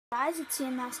Guys, it's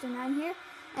CMaster9 here,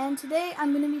 and today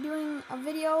I'm going to be doing a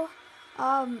video.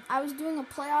 I was doing a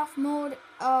playoff mode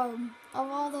of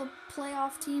all the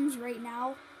playoff teams right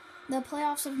now. The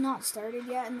playoffs have not started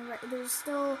yet, and there's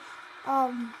still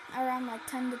around like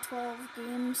 10 to 12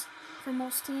 games for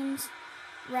most teams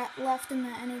left in the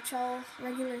NHL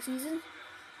regular season.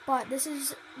 But this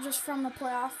is just from the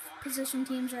playoff position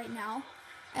teams right now.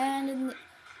 And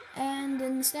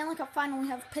in the Stanley Cup final, we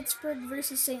have Pittsburgh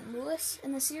versus St. Louis.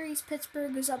 In the series,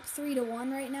 Pittsburgh is up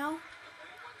 3-1 right now.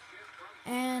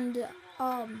 And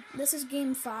this is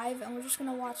Game 5, and we're just going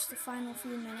to watch the final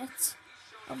few minutes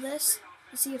of this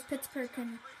to see if Pittsburgh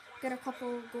can get a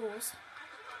couple of goals.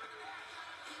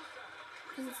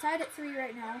 Because it's tied at 3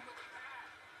 right now.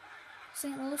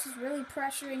 St. Louis is really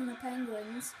pressuring the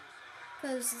Penguins.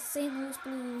 Because the St. Louis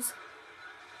Blues,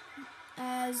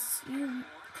 as you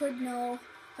could know,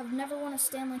 have never won a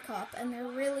Stanley Cup, and they're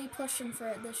really pushing for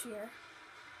it this year,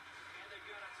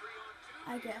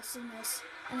 I guess, in this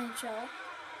NHL.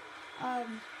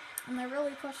 And they're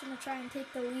really pushing to try and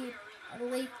take the lead, a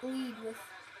late lead with,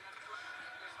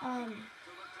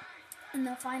 in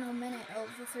the final minute of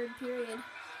the third period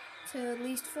to at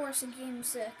least force a Game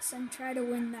 6 and try to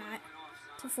win that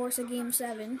to force a Game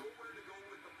 7.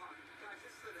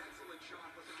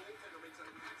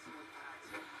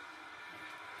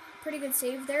 Pretty good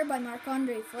save there by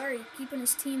Marc-Andre Fleury, keeping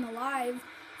his team alive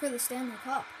for the Stanley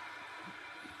Cup.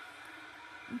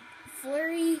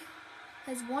 Fleury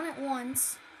has won it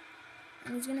once,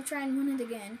 and he's going to try and win it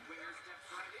again.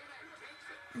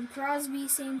 And Crosby,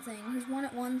 same thing. He's won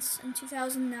it once in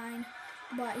 2009,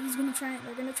 but they're going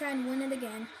to try and win it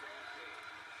again.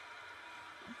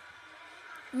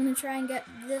 I'm going to try and get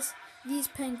these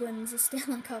Penguins a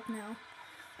Stanley Cup now.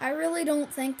 I really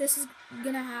don't think this is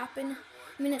going to happen.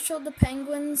 I mean, it showed the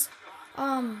Penguins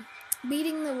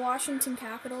beating the Washington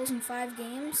Capitals in 5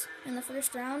 games in the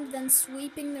first round, then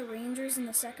sweeping the Rangers in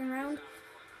the second round,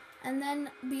 and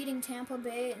then beating Tampa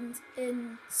Bay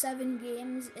in 7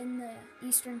 games in the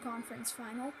Eastern Conference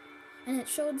Final. And it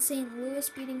showed St. Louis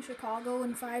beating Chicago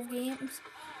in 5 games.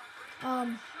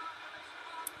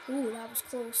 Ooh, that was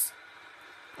close.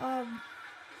 And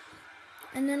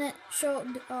then it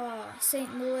showed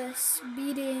St. Louis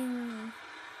beating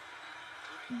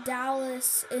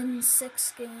Dallas in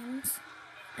 6 games,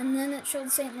 and then it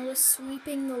showed St. Louis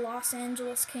sweeping the Los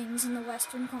Angeles Kings in the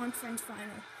Western Conference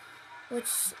Final,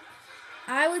 which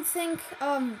I would think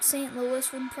St.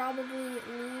 Louis would probably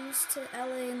lose to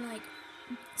LA in like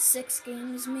 6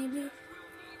 games maybe.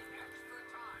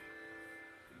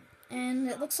 And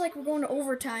it looks like we're going to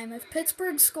overtime. If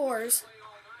Pittsburgh scores,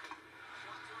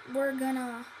 they're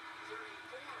gonna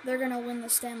win the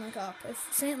Stanley Cup. If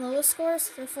St. Louis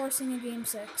scores, they're forcing a Game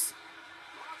 6.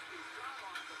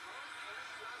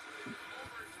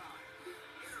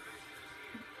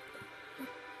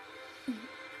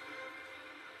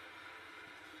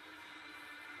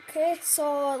 Okay,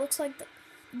 so it looks like the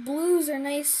Blues are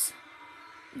nice.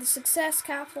 The success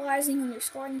capitalizing on their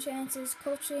scoring chances,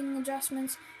 coaching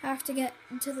adjustments, have to get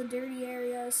into the dirty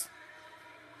areas.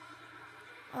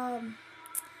 And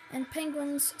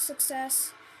Penguins'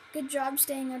 success, good job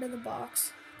staying out of the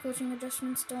box. Coaching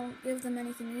adjustments don't give them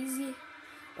anything easy.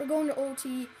 We're going to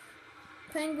OT.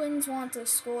 Penguins want to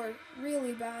score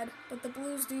really bad, but the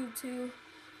Blues do too,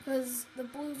 because the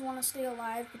Blues want to stay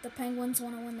alive, but the Penguins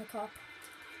want to win the Cup.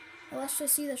 Well, let's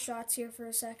just see the shots here for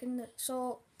a second.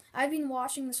 So I've been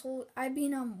watching this whole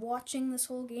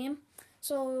game.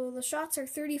 So the shots are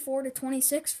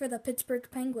 34-26 for the Pittsburgh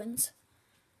Penguins.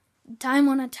 Time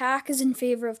on attack is in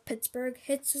favor of Pittsburgh.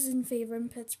 Hits is in favor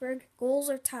of Pittsburgh. Goals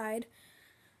are tied.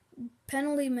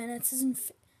 Penalty minutes is in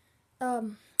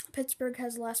Pittsburgh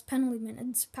has less penalty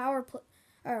minutes.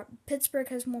 Pittsburgh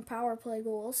has more power play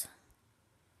goals.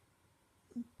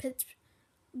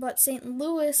 But St.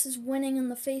 Louis is winning in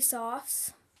the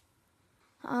face-offs.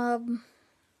 Yeah,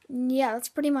 that's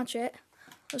pretty much it.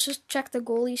 Let's just check the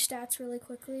goalie stats really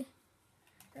quickly.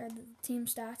 Or the team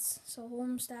stats. So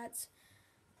home stats.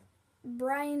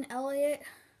 Brian Elliott,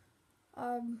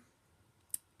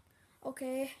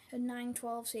 okay, a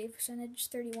 .912 save percentage,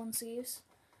 31 saves.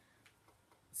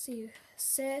 Let's see,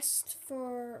 assist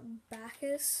for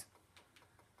Backus,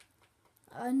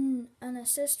 an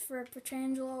assist for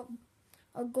Pietrangelo,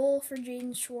 a goal for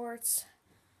Jaden Schwartz,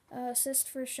 assist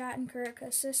for Shattenkirk,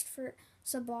 assist for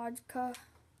Sabatka,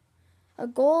 a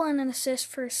goal and an assist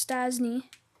for Stasny,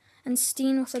 and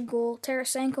Steen with a goal,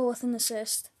 Tarasenko with an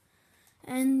assist.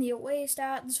 And the away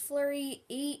stats, Fleury,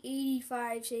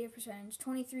 885 save percentage,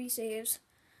 23 saves.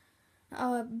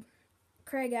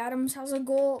 Craig Adams has a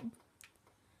goal.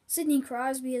 Sidney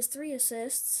Crosby has 3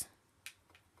 assists.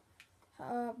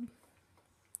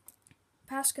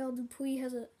 Pascal Dupuis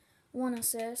has 1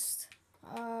 assist.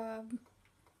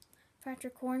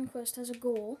 Patrick Hornquist has a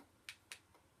goal.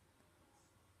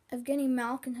 Evgeny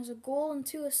Malkin has a goal and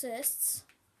 2 assists.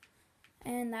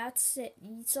 And that's it.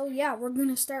 So yeah, we're going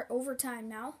to start overtime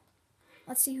now.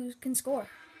 Let's see who can score.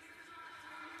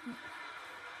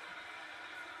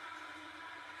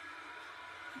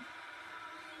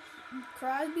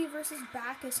 Crosby versus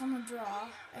Backus on the draw,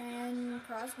 and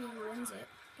Crosby wins it.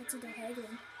 Gets it to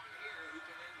Hagelin.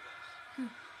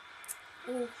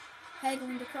 Oh,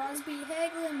 Hagelin to Crosby.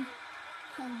 Hagelin!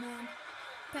 Oh man.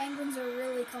 Penguins are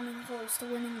really coming close to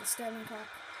winning the Stanley Cup.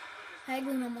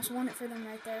 Hagelin almost won it for them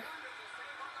right there.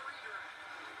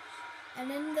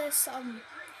 And in this,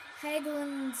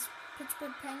 Hagelin's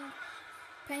Pittsburgh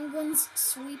Penguins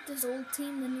sweep his old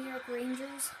team, the New York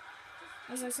Rangers.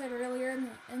 As I said earlier,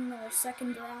 in the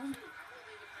second round.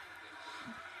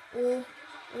 Oh,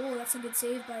 that's a good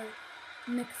save by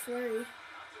McFlurry.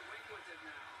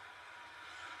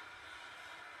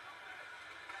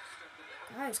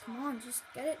 Guys, come on, just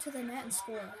get it to the net and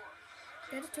score.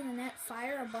 Get it to the net,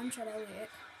 fire a bunch at Elliott.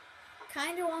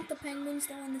 Kinda want the Penguins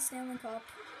to win the Stanley Cup,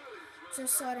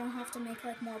 just so I don't have to make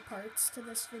like more parts to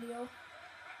this video.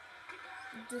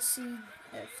 Just see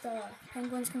if the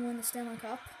Penguins can win the Stanley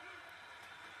Cup.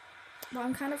 But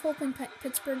I'm kind of hoping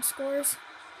Pittsburgh scores.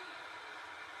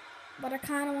 But I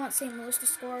kind of want St. Louis to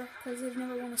score because they've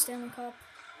never won a Stanley Cup.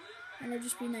 And it'd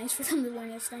just be nice for them to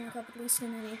win a Stanley Cup, at least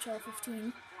in NHL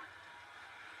 15.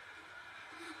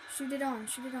 Shoot it on,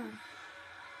 shoot it on.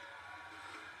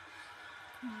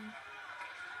 Come on.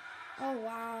 Oh,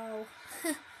 wow.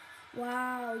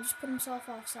 Wow, he just put himself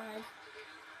offside.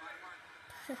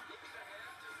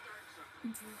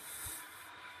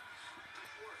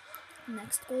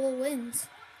 Next goal wins.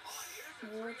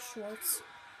 Schwartz.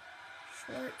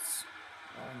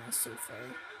 Oh, nice save,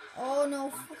 Ferry. Oh,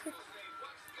 no.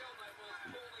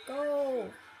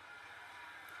 Go.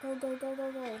 Go.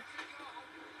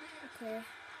 Okay.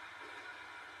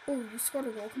 Oh, you scored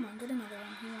a goal. Come on, get another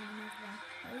one. You want another one,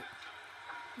 right?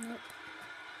 Nope.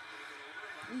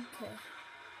 Okay.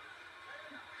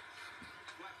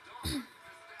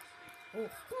 Oh,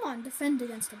 come on, defend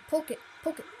against him. Poke it.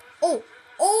 Oh!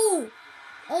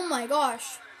 Oh my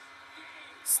gosh.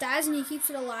 Stastny keeps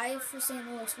it alive for St.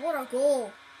 Louis. What a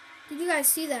goal. Did you guys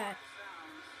see that?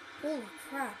 Holy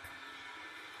crap.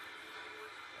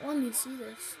 Let me see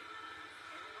this.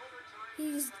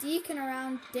 He's deking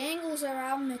around, dangles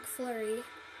around McFlurry.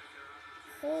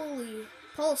 Holy.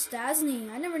 Paul Stastny.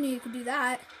 I never knew you could do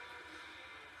that.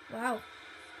 Wow.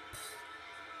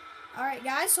 Alright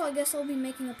guys, so I guess I'll be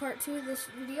making a part 2 of this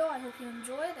video. I hope you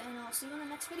enjoyed, and I'll see you in the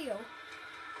next video.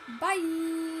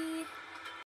 Bye!